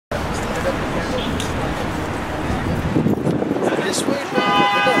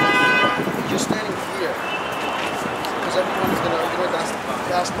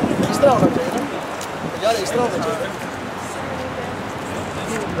Right?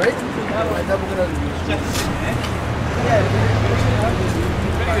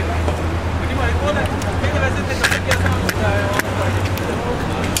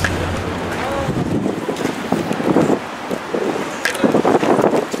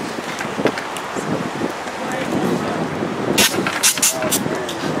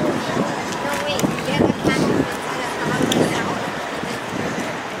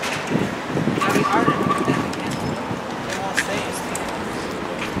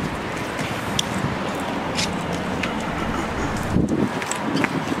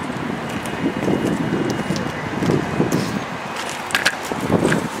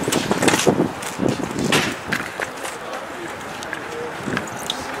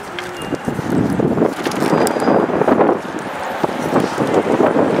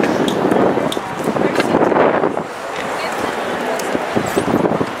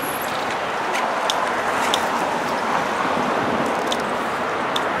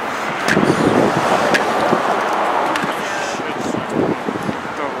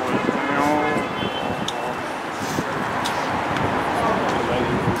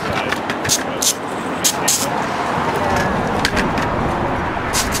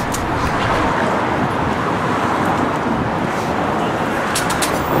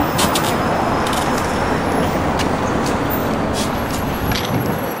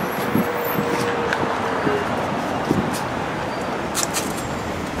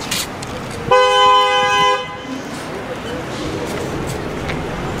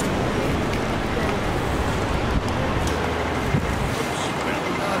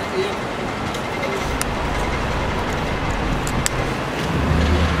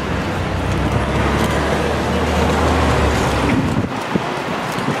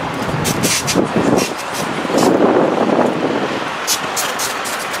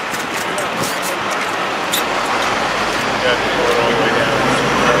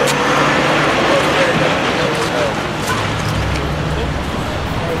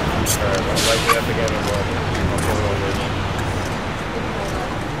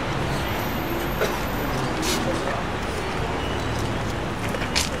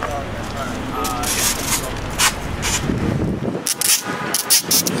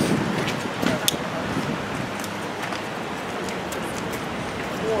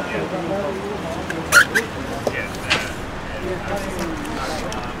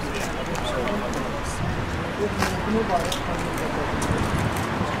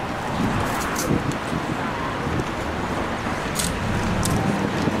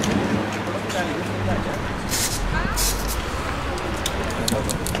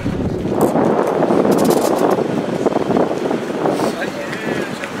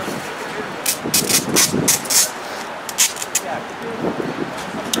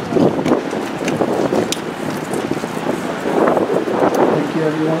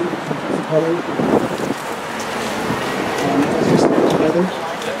 Everyone, color. As we stand together,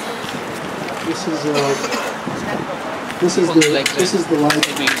 this is the light of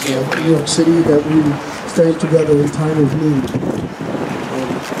New York City that we stand together in time of need.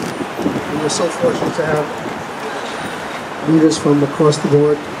 And we're so fortunate to have leaders from across the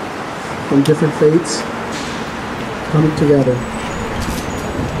board, from different faiths, coming together.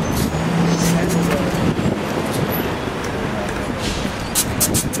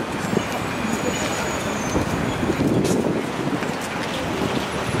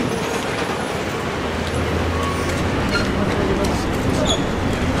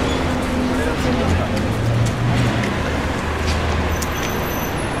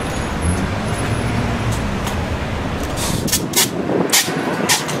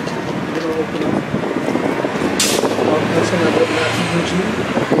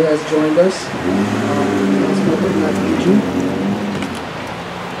 Who has joined us.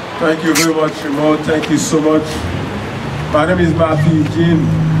 Thank you very much, Ramon. Thank you so much. My name is Matthew Eugene,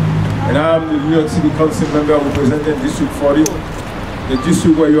 and I'm the New York City Council member representing District 40, the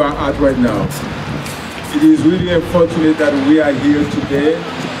district where you are at right now. It is really unfortunate that we are here today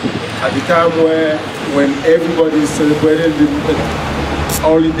at the time when everybody is celebrating the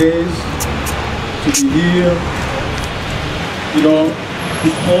holidays, to be here, you know,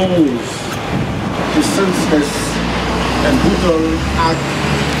 because the senseless and brutal act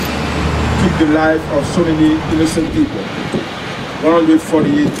took the life of so many innocent people.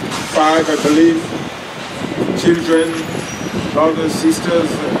 145, I believe, children, brothers,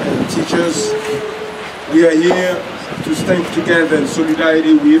 sisters, and teachers. We are here to stand together in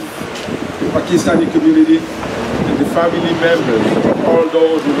solidarity with the Pakistani community and the family members of all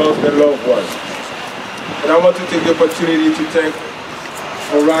those who lost their loved ones. And I want to take the opportunity to thank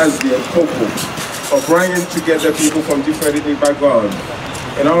for Rasby and Coco, for bringing together people from different ethnic backgrounds,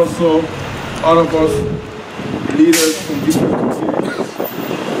 and also all of us leaders from different communities.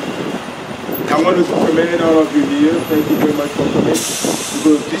 I want to commend all of you here. Thank you very much for coming,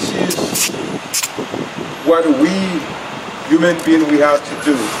 because this is what we human beings we have to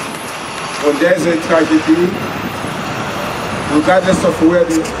do. When there's a tragedy, regardless of where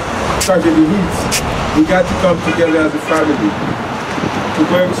the tragedy hits, we got to come together as a family to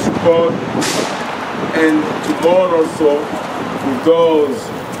bring support and to mourn also with those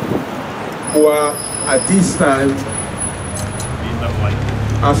who are at this time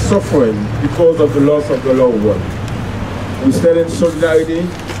are suffering because of the loss of the loved one. We stand in solidarity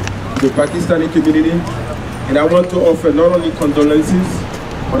with the Pakistani community, and I want to offer not only condolences,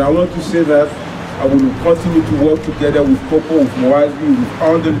 but I want to say that I will continue to work together with Popo, with Moazi, with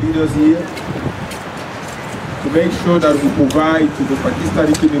all the leaders here, to make sure that we provide to the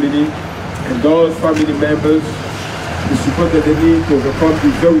Pakistani community and those family members the support that they need to overcome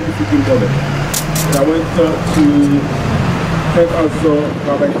this very difficult moment. And I want to thank also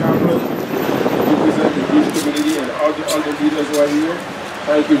Rabbi Cameron, who represents the Jewish community, and all the other leaders who are here.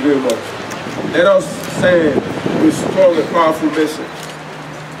 Thank you very much. Let us send a strong and powerful message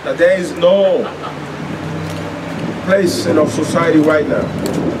that there is no place in our society right now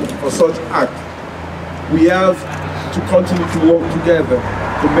for such act. We have to continue to work together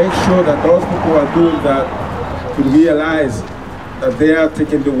to make sure that those people who are doing that to realize that they are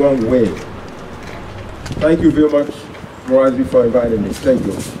taking the wrong way. Thank you very much, Moazi, for inviting me. Thank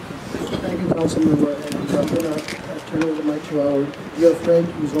you. Thank you, Councilmember. And I'm going to turn over the mic to our dear friend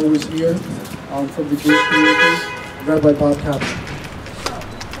who's always here from the Jewish community, Rabbi Bob Kaplan.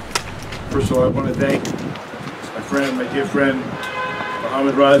 First of all, I want to thank my friend, my dear friend,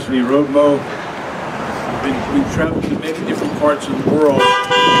 Mohammed Rasby Rodmo. We've traveled to many different parts of the world to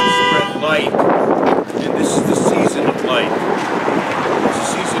spread light, and this is the season of light. It's a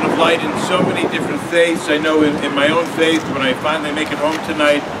season of light in so many different faiths. I know in my own faith, when I finally make it home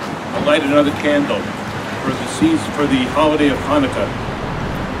tonight, I'll light another candle for the season, for the holiday of Hanukkah.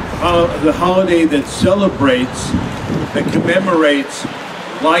 The holiday that celebrates, that commemorates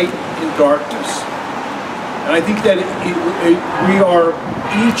light in darkness. And I think that we are,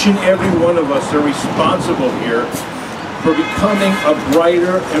 each and every one of us are responsible here for becoming a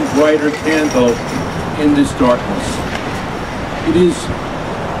brighter and brighter candle in this darkness. It is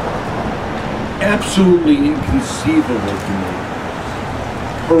absolutely inconceivable to me,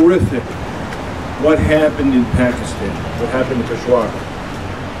 horrific, what happened in Pakistan, what happened in Peshawar.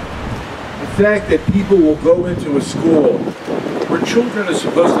 The fact that people will go into a school where children are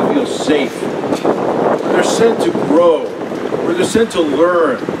supposed to feel safe, where they're sent to grow, where they're sent to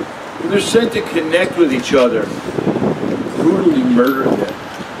learn, where they're sent to connect with each other, brutally murder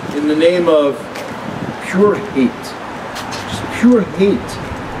them in the name of pure hate. Just pure hate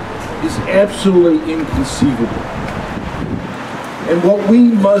is absolutely inconceivable. And what we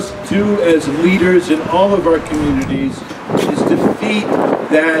must do as leaders in all of our communities is defeat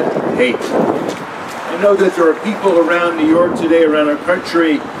that hate. I know that there are people around New York today, around our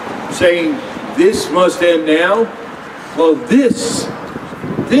country, saying, this must end now. Well, this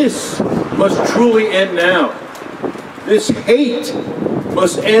must truly end now. This hate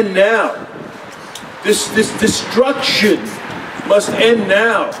must end now. This destruction must end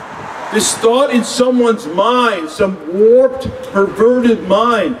now. This thought in someone's mind, some warped, perverted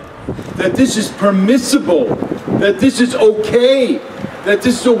mind, that this is permissible, that this is okay, that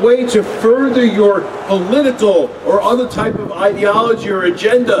this is a way to further your political or other type of ideology or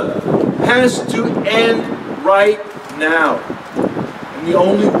agenda, has to end right now. And the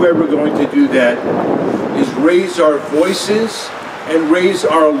only way we're going to do that is raise our voices and raise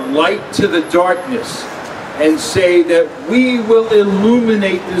our light to the darkness and say that we will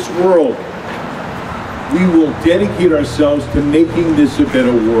illuminate this world. We will dedicate ourselves to making this a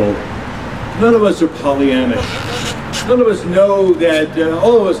better world. None of us are Pollyannish. None of us know that,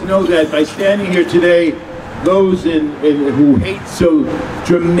 all of us know that by standing here today, those who hate so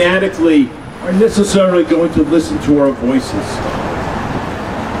dramatically are necessarily going to listen to our voices.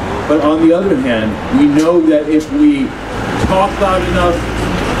 But on the other hand, we know that if we talk loud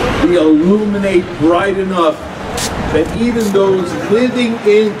enough, we illuminate bright enough, that even those living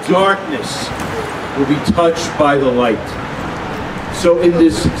in darkness will be touched by the light. So in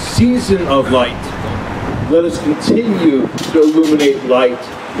this season of light, let us continue to illuminate light.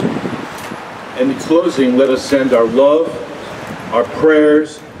 And in closing, let us send our love, our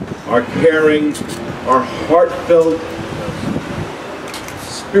prayers, our caring, our heartfelt,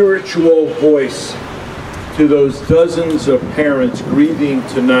 spiritual voice to those dozens of parents grieving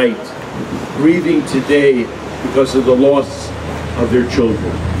tonight, grieving today because of the loss of their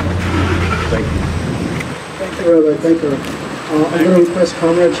children. Thank you. Thank you, Rabbi. Thank you. I'm going to request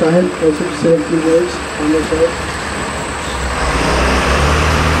Comrade Shahid also to say a few words. Comrade Shahid.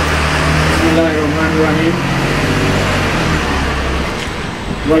 Bismillahirrahmanirrahim.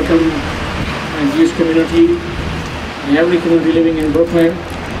 Welcome my Jewish community and every community living in Brooklyn.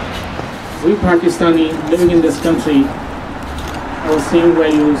 We Pakistani living in this country, our same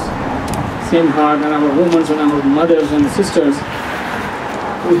values, same heart, and our women and our mothers and sisters,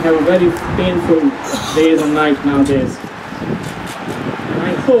 we have a very painful days and night nowadays. And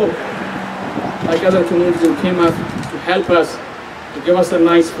I hope, like other communities who came up to help us, to give us a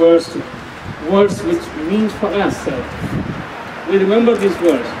nice words which mean for us. We remember these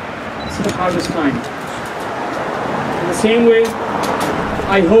words. It's the hardest time. In the same way,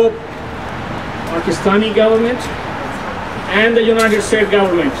 I hope Pakistani government and the United States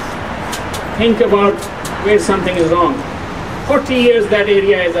government think about where something is wrong. 40 years that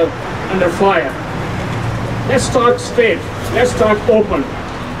area is under fire. Let's talk straight. Let's talk open.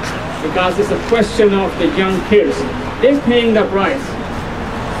 Because it's a question of the young kids. They're paying the price.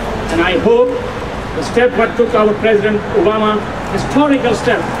 And I hope the step what took our President Obama, historical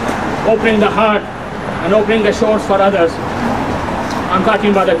step, opening the heart and opening the shores for others. I'm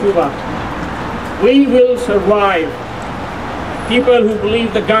talking about Cuba. We will survive. People who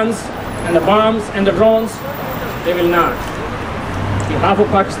believe the guns and the bombs and the drones, they will not. On behalf of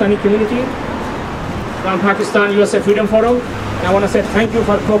Pakistani community, from Pakistan USA Freedom Forum, I want to say thank you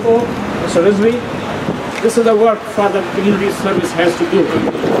for Coco, Mr. Rizvi. This is the work for the community service has to do.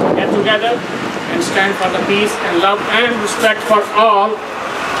 Get together and stand for the peace and love and respect for all.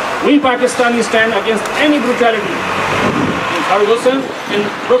 We Pakistanis stand against any brutality in Ferguson, in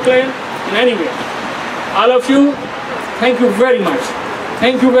Brooklyn, and anywhere. All of you, thank you very much.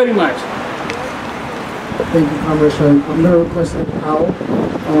 Thank you very much. Thank you, Comrade Shahid. I'm going to request Ed Powell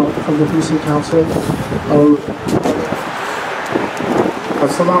from the Peace and Council.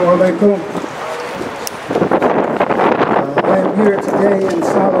 Assalamu alaikum. I am here today in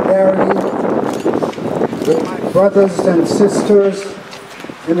solidarity with my brothers and sisters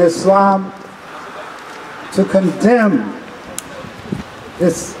in Islam to condemn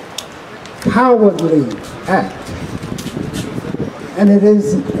this cowardly act. And it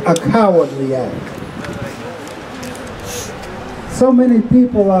is a cowardly act. So many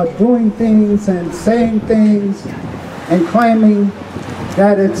people are doing things and saying things and claiming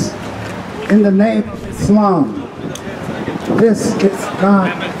that it's in the name of Islam. This is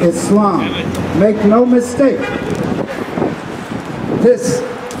not Islam. Make no mistake. This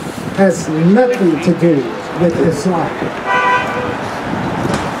has nothing to do with Islam.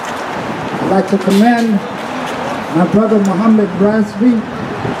 I'd like to commend my brother Muhammad Razvi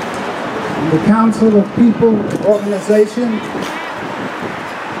and the Council of People organization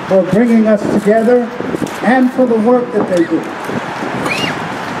for bringing us together and for the work that they do.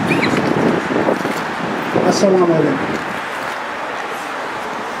 Assalamu alaikum.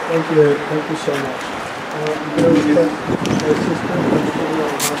 Thank you so much. I'm going to request my sister from the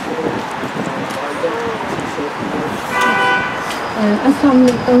hospital. Assalamu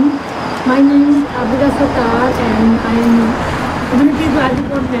alaikum. My name is Abida Satar and I am Community Advisory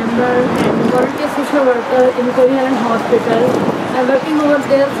Board member and volunteer social worker in Coney Hospital. I'm working over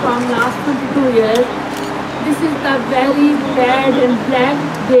there from last 22 years. This is the very bad and black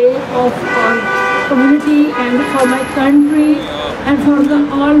day of our community and for my country and for the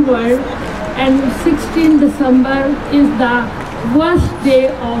all world. And 16 December is the worst day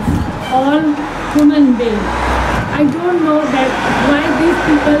of all human beings. I don't know that why these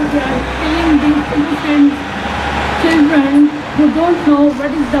people they are killing these innocent children who don't know what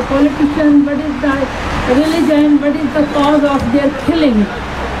is the politician, what is the religion, what is the cause of their killing.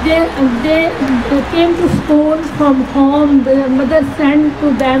 They came to school from home, their mother sent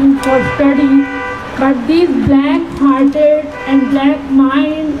to them for study, but these black-hearted and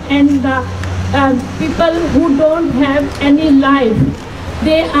black-mind and the people who don't have any life,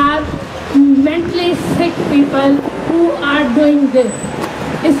 they are mentally sick people who are doing this.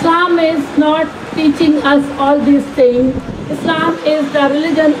 Islam is not teaching us all these things. Islam is the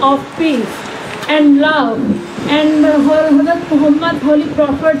religion of peace and love. And Hazrat Muhammad, Holy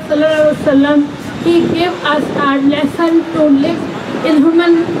Prophet ﷺ, he gave us a lesson to live in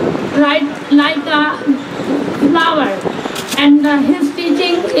human rights like a flower. And his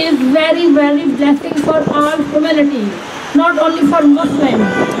teaching is very, very blessing for all humanity, not only for Muslims.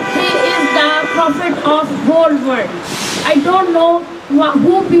 He is the prophet of whole world. I don't know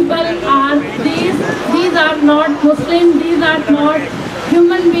who people are. These are not Muslims, these are not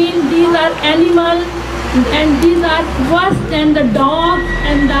human beings, these are animals, and these are worse than the dogs,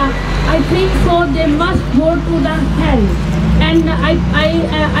 and I think so they must go to the hell. And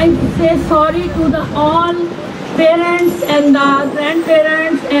I say sorry to the all parents and the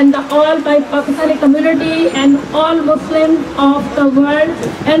grandparents and the all by Pakistani community and all Muslims of the world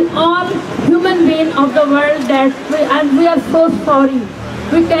and all human beings of the world that we are so sorry.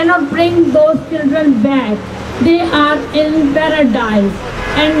 We cannot bring those children back. They are in paradise.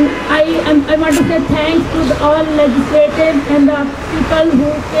 And I want to say thanks to all legislators and the people who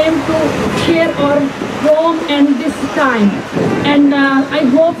came to share our home and this time. And I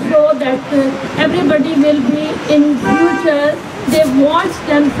hope so that everybody will be in future, they watch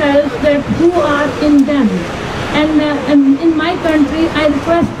themselves that who are in them. And in my country, I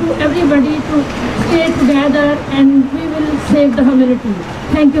request to everybody to stay together and we will save the humanity.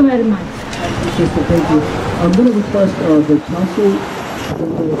 Thank you very much. Sister, thank you. I'm going to request the council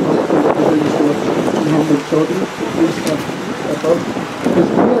Muhammad Chaudhry to please step up, because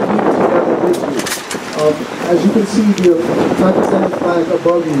we are here together with you. As you can see the Pakistani flag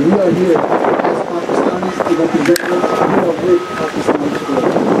above you, we are here as Pakistanis to represent us. We are with Pakistan today.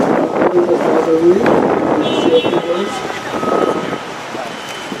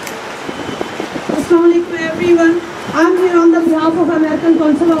 Assalamu alaikum everyone. I'm here on the behalf of American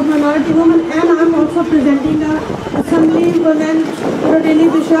Council of Minority Women, and I'm also presenting the Assembly Women Daily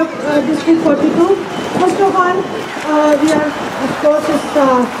Bishop District 42. First of all, we are, of course, it's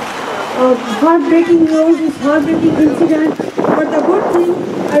heartbreaking news, it's heartbreaking incident. But the good thing,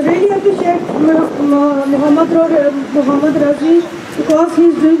 I really appreciate Muhammad Razi because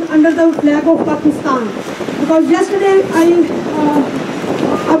he's doing under the flag of Pakistan. Because yesterday I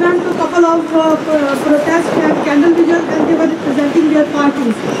went to a couple of protests and candle vigil, and they were representing their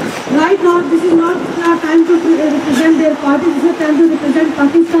parties. Right now, this is not time to represent their parties, this is time to represent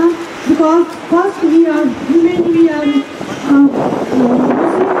Pakistan, because first we are human, we are Muslim,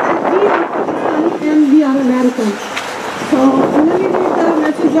 and we are American. So let me read the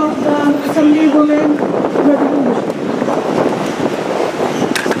message of the Assembly Women.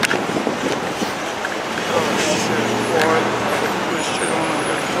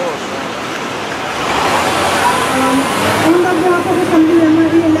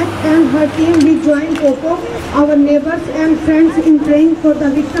 And her team, we join Coco, our neighbors and friends in praying for the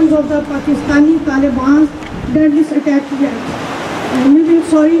victims of the Pakistani Taliban's deadly attack yet. And we feel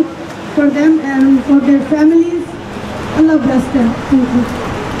sorry for them and for their families. Allah bless them. Thank you.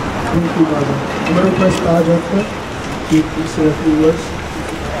 Thank you, Baba. I'm going to request Taj Akhtar to please say a few words.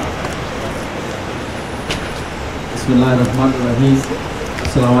 Bismillahirrahmanirrahim.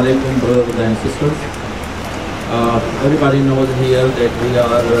 Assalamu alaikum, brothers and sisters. Everybody knows here that we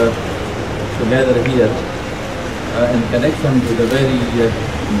are together here in connection to the very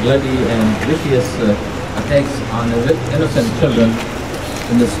bloody and vicious attacks on innocent children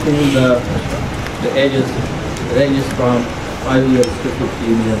in the school. The ages ranges from 5 years to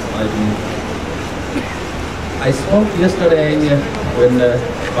 15 years, I believe. I spoke yesterday when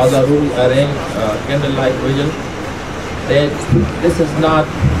Father Rule arranged candlelight vigil that this is not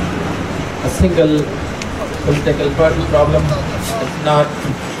a single political party problem. It's not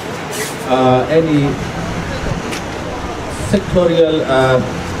any sectorial,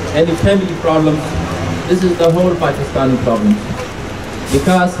 any family problem. This is the whole Pakistani problem.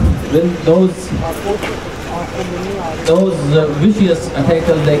 Because when those vicious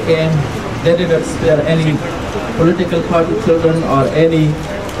attackers they came, they didn't spare any political party children or any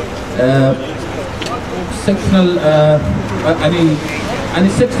sectional, any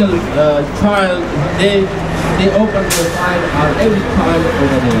sectional child. They opened the fire on every child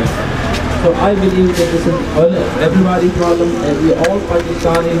over there. So I believe that this is everybody's problem, and we all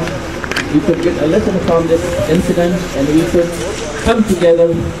Pakistanis, we should get a lesson from this incident, and we should come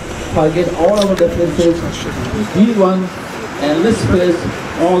together, forget all our differences, be one, and let's face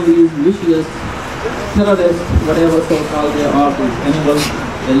all these vicious terrorists, whatever so-called they are, these animals,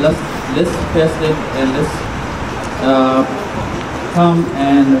 and let's face them, and let's come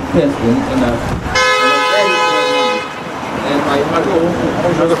and face them. And my heart goes to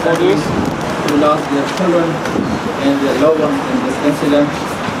all those families who lost their children and their loved ones in this incident.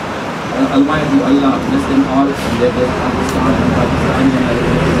 Almighty Allah bless them all, and they bless Pakistan and Pakistani and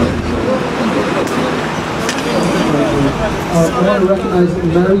I want to recognize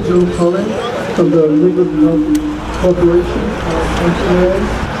Mary Jo Cohen from the Legal Corporation engineers.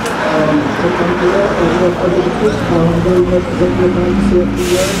 I'm very much representative to say a few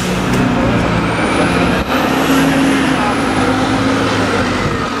words.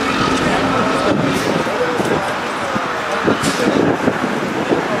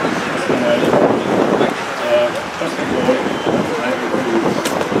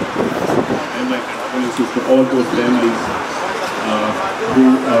 To all those families who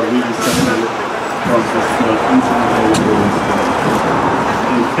are really suffering from this incident.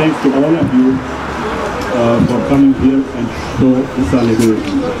 And thanks to all of you for coming here and show the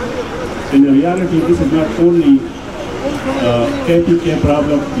solidarity. In reality, this is not only KPK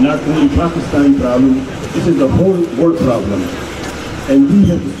problem, not only Pakistani problem, this is the whole world problem. And we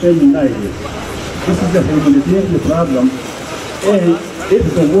have to stay united. This is a humanitarian problem. And if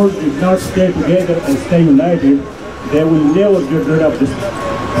the world did not stay together and stay united, they will never get rid of this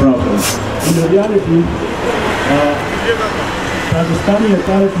problem. In reality, Pakistani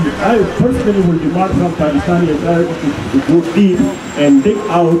authorities, I personally will demand from Pakistani authorities to go deep and dig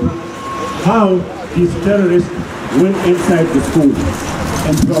out how these terrorists went inside the school,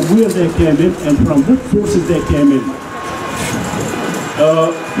 and from where they came in, and from which sources they came in.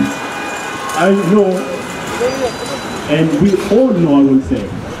 I know, and we all know, I will say,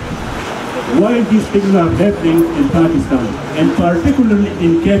 why these things are happening in Pakistan, and particularly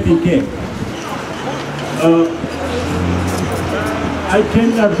in KPK. I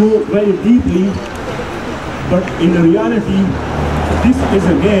cannot go very deeply, but in reality, this is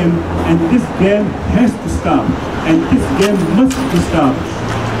a game, and this game has to stop, and this game must be stopped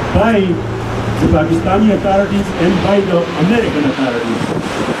by the Pakistani authorities and by the American authorities.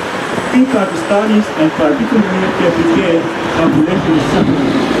 We Pakistanis, and particularly KPK, population is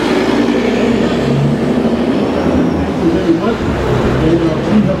suffering. Thank you very much. And we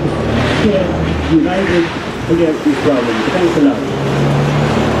have to stand united against this problem. Thanks a lot.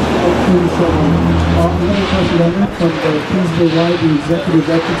 Thank you so much. I'm going to pass Leonard from the Queensville Live, the executive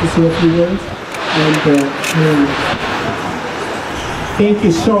director, to say a few words. And thank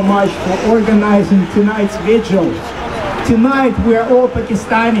you so much for organizing tonight's vigil. Tonight we are all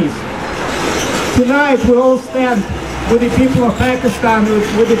Pakistanis. Tonight we all stand with the people of Pakistan,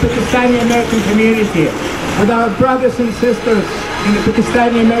 with the Pakistani American community, with our brothers and sisters in the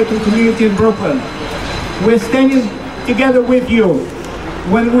Pakistani American community in Brooklyn. We're standing together with you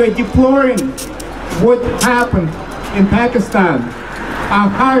when we're deploring what happened in Pakistan. Our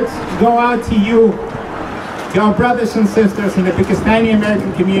hearts go out to you, to our brothers and sisters in the Pakistani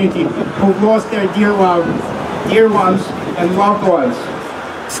American community who've lost their dear ones and loved ones.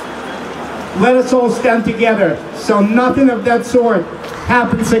 Let us all stand together so nothing of that sort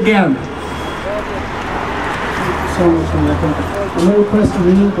happens again. Thank you so much, America. I'm going to request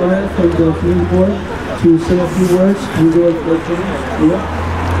Rena Bryant from the community board to say a few words. Can you go with the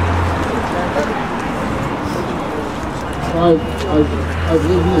I've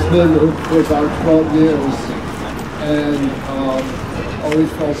lived in this neighborhood for about 12 years and always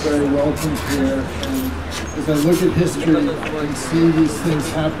felt very welcome here. And as I look at history and see these things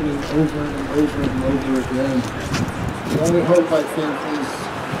happening over and over and over again, the only hope I think is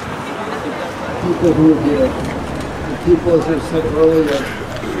the people who are here, the people, as I said earlier,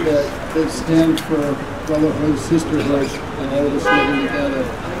 that they stand for brotherhood, sisterhood, and all of us living together.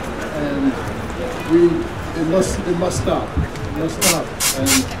 And it must stop. It must stop.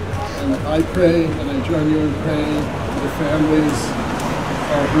 And I pray, and I join you in praying for the families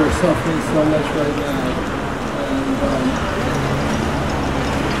who are suffering so much right now.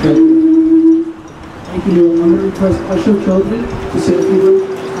 Thank you. I'm going to request Ashok Chaudhary to say a few words.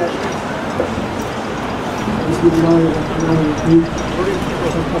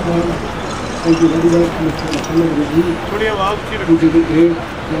 Thank you very much, Mr. Ahmed, who did a great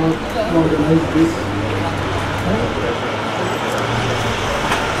job to organize this.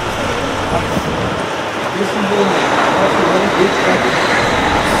 This is also very big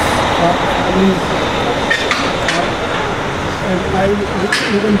and I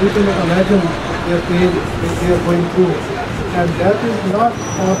even we can imagine their pain that they are going through, and that is not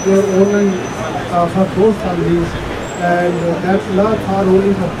for their own for those families, and that's not for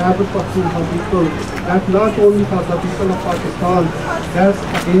only for Khyber Pakhtunkhwa people, that's not only for the people of Pakistan, that's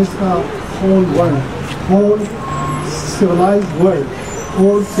against the whole world, whole civilized world,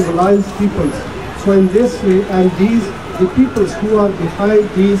 whole civilized peoples. So in this way, and the peoples who are behind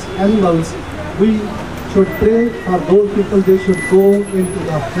these animals, we should pray for those people. They should go into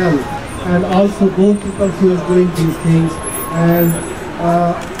the hell, and also those people who are doing these things, and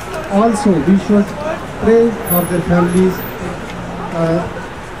also we should pray for their families,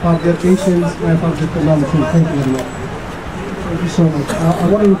 for their patients, and for their community. Thank you very much. Thank you so much. I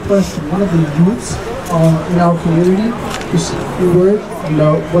want to request one of the youths in our community. Just a few words,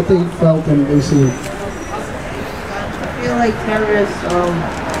 what they felt and they see. I feel like terrorists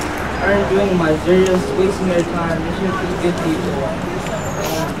aren't doing much. They're just wasting their time. They should be good people.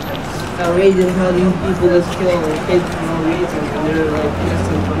 It's outrageous how these people just kill kids for no reason. And they're like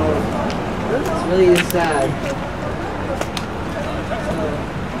innocent for no reason. It's really just sad.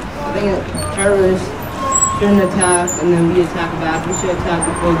 I think that terrorists shouldn't attack and then we attack back. We should attack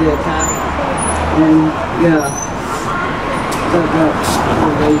before they attack. And yeah, that's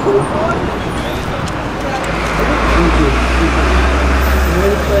very cool. Thank you. I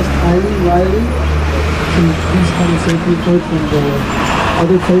request Eileen Riley to please come and say a few words from the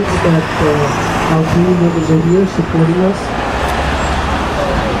other folks that our community members are here supporting us.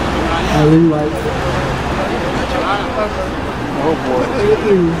 Eileen Riley. Oh boy. Thank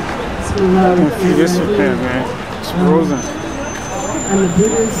you. This is man. It's frozen. I'm the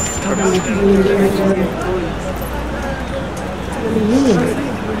Buddhist of the community and I'm a humanist.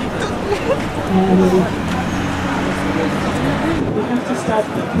 And we have to stop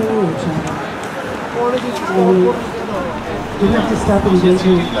killing each other. And we have to stop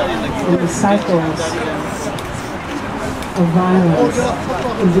engaging in the cycles of violence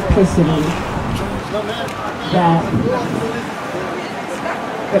and duplicity that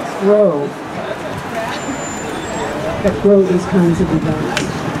grow these kinds of events.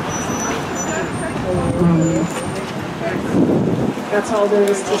 That's all there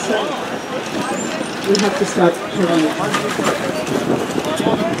is to say. We have to start killing it.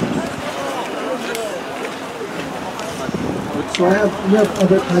 So we have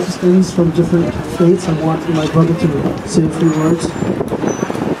other Pakistanis from different faiths. I want my brother to say a few words.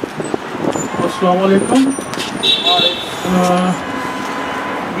 Assalamu alaikum.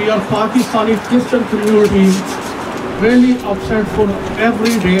 We are Pakistani Christian community, really upset for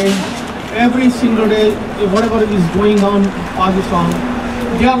every day, every single day, whatever is going on in Pakistan.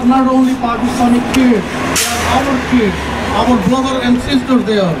 They are not only Pakistani kids, they are our kids, our brother and sister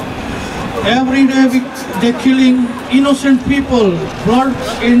there. Every day they're killing innocent people, blood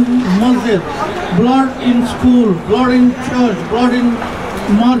in masjid, blood in school, blood in church, blood in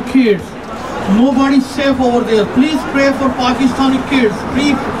markets. Nobody's safe over there. Please pray for Pakistani kids.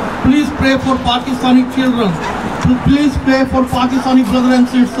 Please pray for Pakistani children. Please pray for Pakistani brother and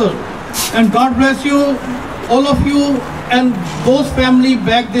sister. And God bless you, all of you, and those family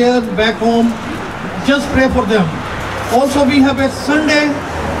back there, back home. Just pray for them. Also, we have a Sunday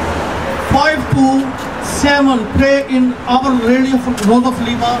 5 to 7 pray in our radio from Road of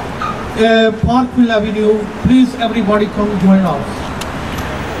Lima, Parkville Avenue. Please, everybody, come join us.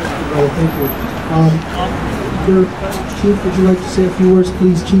 Thank you. Your Chief, would you like to say a few words,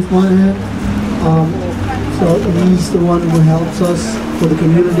 please, Chief Monahan? So he's the one who helps us for the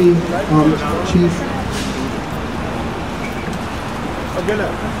community. Chief.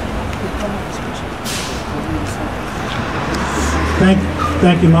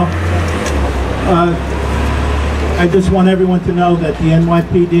 Thank you, Mo. I just want everyone to know that the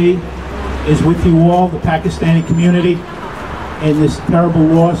NYPD is with you all, the Pakistani community, in this terrible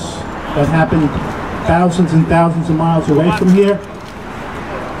loss that happened thousands and thousands of miles away from here.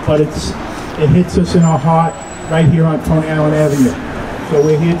 But it hits us in our heart right here on Coney Island Avenue. So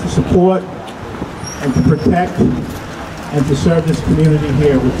we're here to support and to protect and to serve this community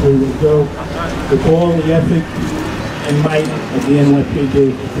here, which we will do with all the effort and might of the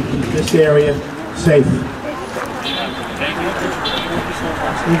NYPD to keep this area safe.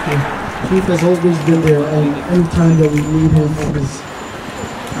 Thank you. Chief has always been there, and any time that we need him and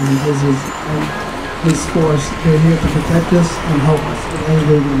his force, they're here to protect us and help us in any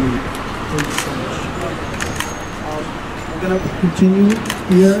way we need. Thank you so much. We're going to continue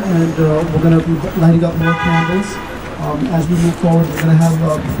here, and we're going to be lighting up more candles. As we move forward, we're going to have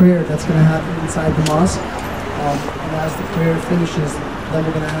a prayer that's going to happen inside the mosque. And as the prayer finishes, then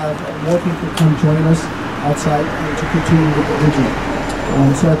we're going to have more people come join us outside to continue with the vigil.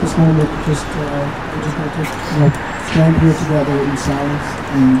 So at this moment, we're just going to stand here together in silence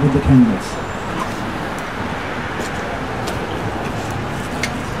and with the candles.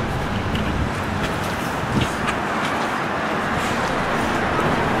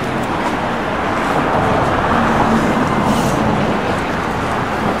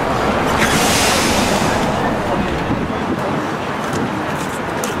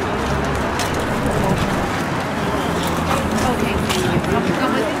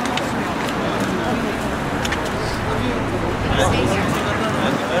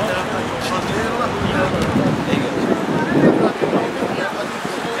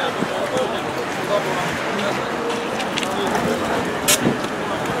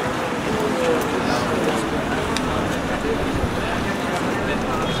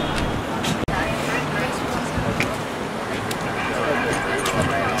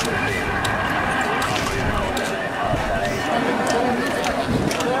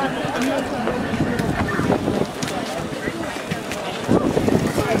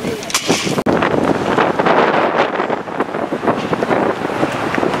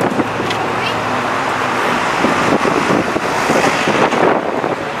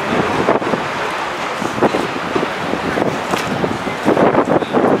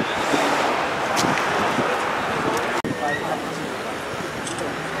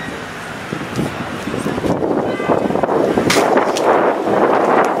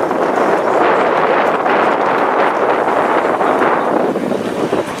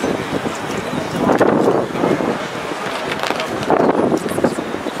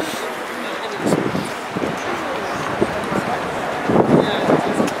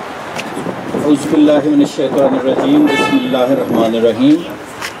 औज़ुबिल्लाहिमिनश्शैतानिर्रजीम बिस्मिल्लाहिर्रहमानिर्रहीम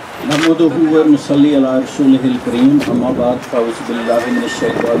नहमदुहु व नुसल्ली अला रसूलिहिल करीम अम्मा बाद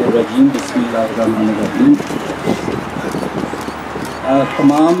फ़अऊज़ुबिल्लाहिमिनश्शैतानिर्रजीम बिस्मिल्लाहिर्रहमानिर्रहीम।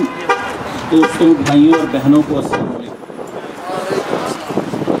 तमाम दोस्तों, भाइयों और बहनों को अस्सलाम वालेकुम।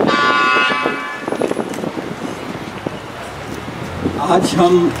 आज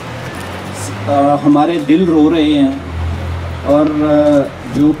हम हमारे दिल रो रहे हैं और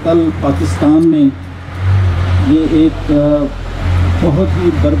जो कल पाकिस्तान में ये एक बहुत ही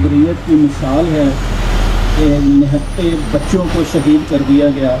बर्बरियत की मिसाल है कि निहत्ते बच्चों को शहीद कर दिया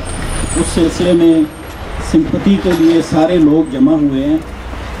गया, उस सिलसिले में सिंपैथी के लिए सारे लोग जमा हुए हैं,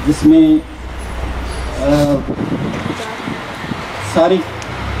 जिसमें सारी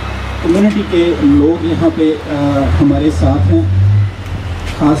कम्युनिटी के लोग यहाँ पे हमारे साथ हैं।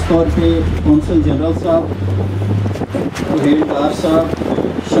 ख़ास तौर पे कौंसल जनरल साहब, हेलदार साहब,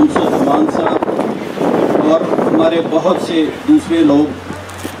 शमसुल साहब और हमारे बहुत से दूसरे लोग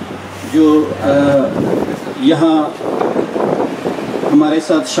जो यहाँ हमारे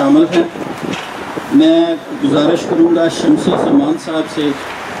साथ शामिल हैं। मैं गुजारिश करूँगा शमसुल साहब से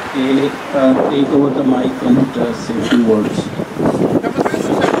कि take over the mic and से few words.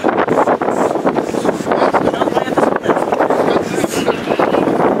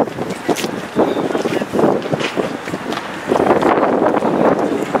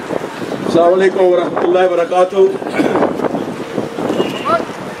 Assalamu alaikum wa rahmatullahi wa barakatuh.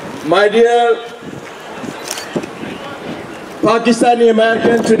 My dear Pakistani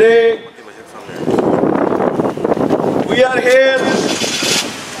American, today we are here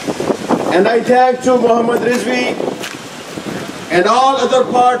and I thank to Muhammad Rizvi and all other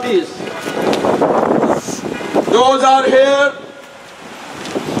parties. Those are here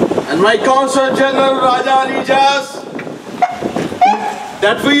and my Consul General Raja Ali Jas,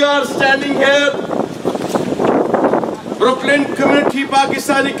 that we are standing here, Brooklyn community,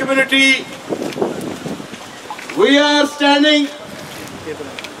 Pakistani community, we are standing.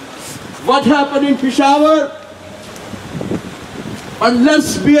 What happened in Peshawar? But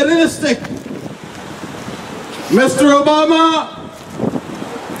let's be realistic. Mr. Obama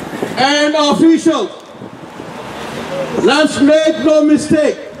and officials, let's make no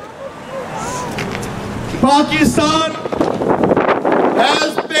mistake. Pakistan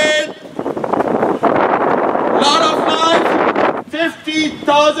has paid a lot of lives,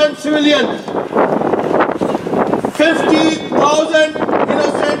 50,000 civilians, 50,000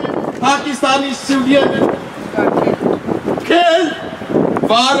 innocent Pakistani civilians killed,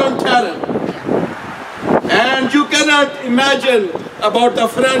 war on terror. And you cannot imagine about the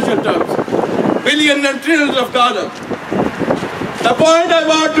financial terms, billions and trillions of dollars. The point I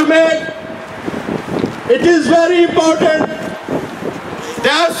want to make, it is very important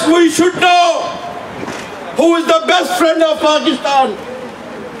that we should know who is the best friend of Pakistan,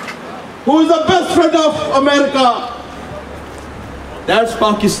 who is the best friend of America. That's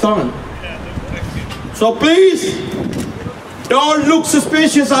Pakistan. So please, don't look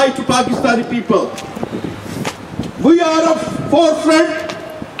suspicious eye to Pakistani people. We are a forefront.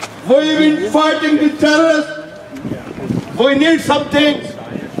 We've been fighting with terrorists. We need something.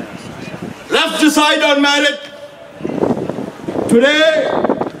 Let's decide on merit. Today,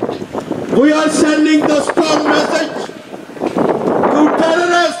 we are sending the strong message to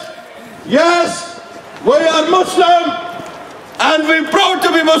terrorists. Yes, we are Muslim and we're proud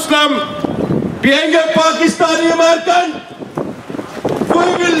to be Muslim. Being a Pakistani American, we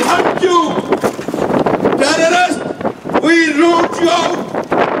will hunt you. Terrorists, we root you out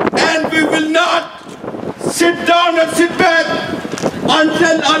and we will not sit down and sit back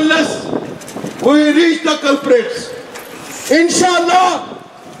unless we reach the culprits. Inshallah,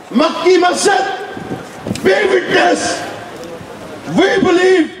 Makki Masjid, be witness. We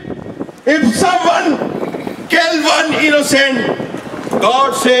believe if someone kills one innocent,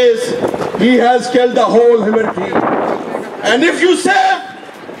 God says He has killed the whole humanity. And if you save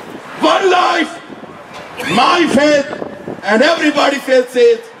one life, my faith and everybody's faith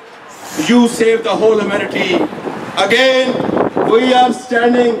says you saved the whole humanity. Again, we are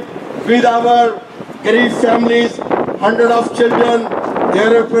standing with our Garib families, hundreds of children,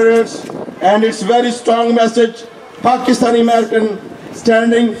 their parents, and it's very strong message, Pakistani American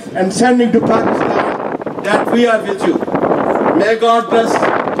standing and sending to Pakistan that we are with you. May God bless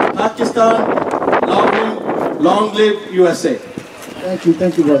Pakistan. Long live USA.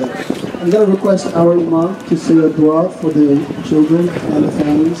 Thank you, brother. I'm going to request our Imam to say a dua for the children and the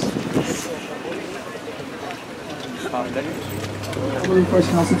families. I'm going to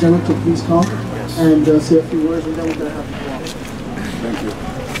request House of General to please come and say a few words, and then we're going to have the dua. Thank you.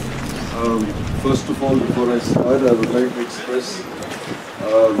 First of all, before I start, I would like to express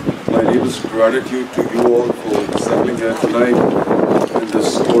my deepest gratitude to you all for assembling here tonight in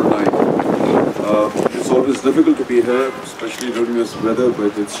this cold night. It's always difficult to be here, especially during this weather,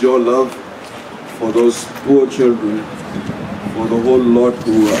 but it's your love for those poor children, for the whole lot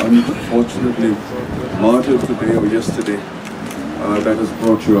who were unfortunately martyred today or yesterday, that has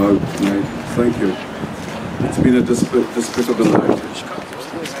brought you out tonight. Thank you. It's been a despicable act.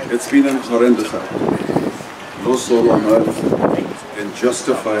 It's been a horrendous act. No soul on earth can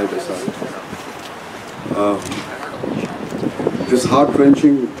justify this act. This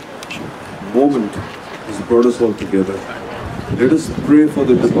heart-wrenching moment has brought us all together. Let us pray for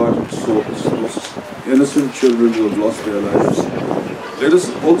the departed souls, those innocent children who have lost their lives. Let us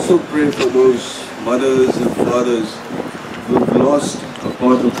also pray for those mothers and fathers who have lost a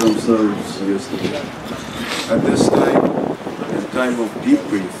part of themselves yesterday. At this time, in time of deep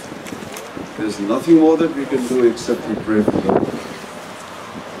grief, there's nothing more that we can do except we pray for them.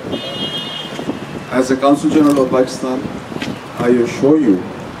 As the Consul General of Pakistan, I assure you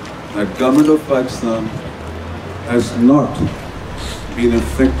that government of Pakistan has not been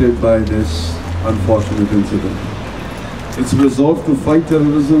affected by this unfortunate incident. Its resolve to fight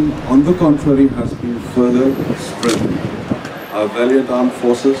terrorism, on the contrary, has been further strengthened. Our valiant armed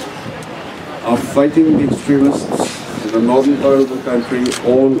forces are fighting the extremists in the northern part of the country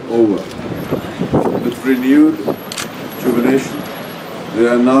all over. With renewed jubilation, they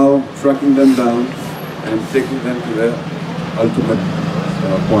are now tracking them down and taking them to their ultimate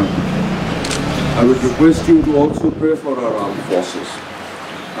point. I would request you to also pray for our armed forces.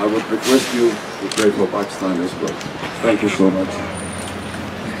 I would request you to pray for Pakistan as well. Thank you so much.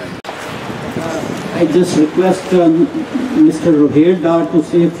 I just request Mr. Rohir Dar to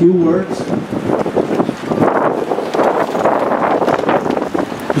say a few words.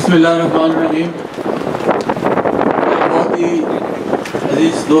 बिस्मिल्लाहिर्रहमानिर्रहीम। बहुत ही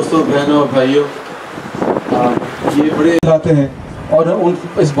अजीज दोस्तों, बहनों और भाइयों, ये बड़े आते हैं और उन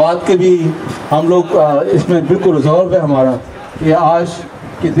इस बात के भी हम लोग इसमें बिल्कुल रिजॉल्व है हमारा कि आज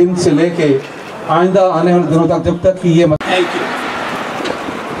के दिन से लेके आइंदा आने वाले दिनों तक, जब तक कि ये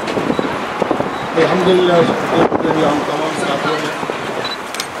अल्हम्दुलिल्लाह हम तमाम साथियों ने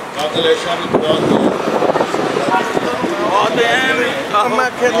कातिल शान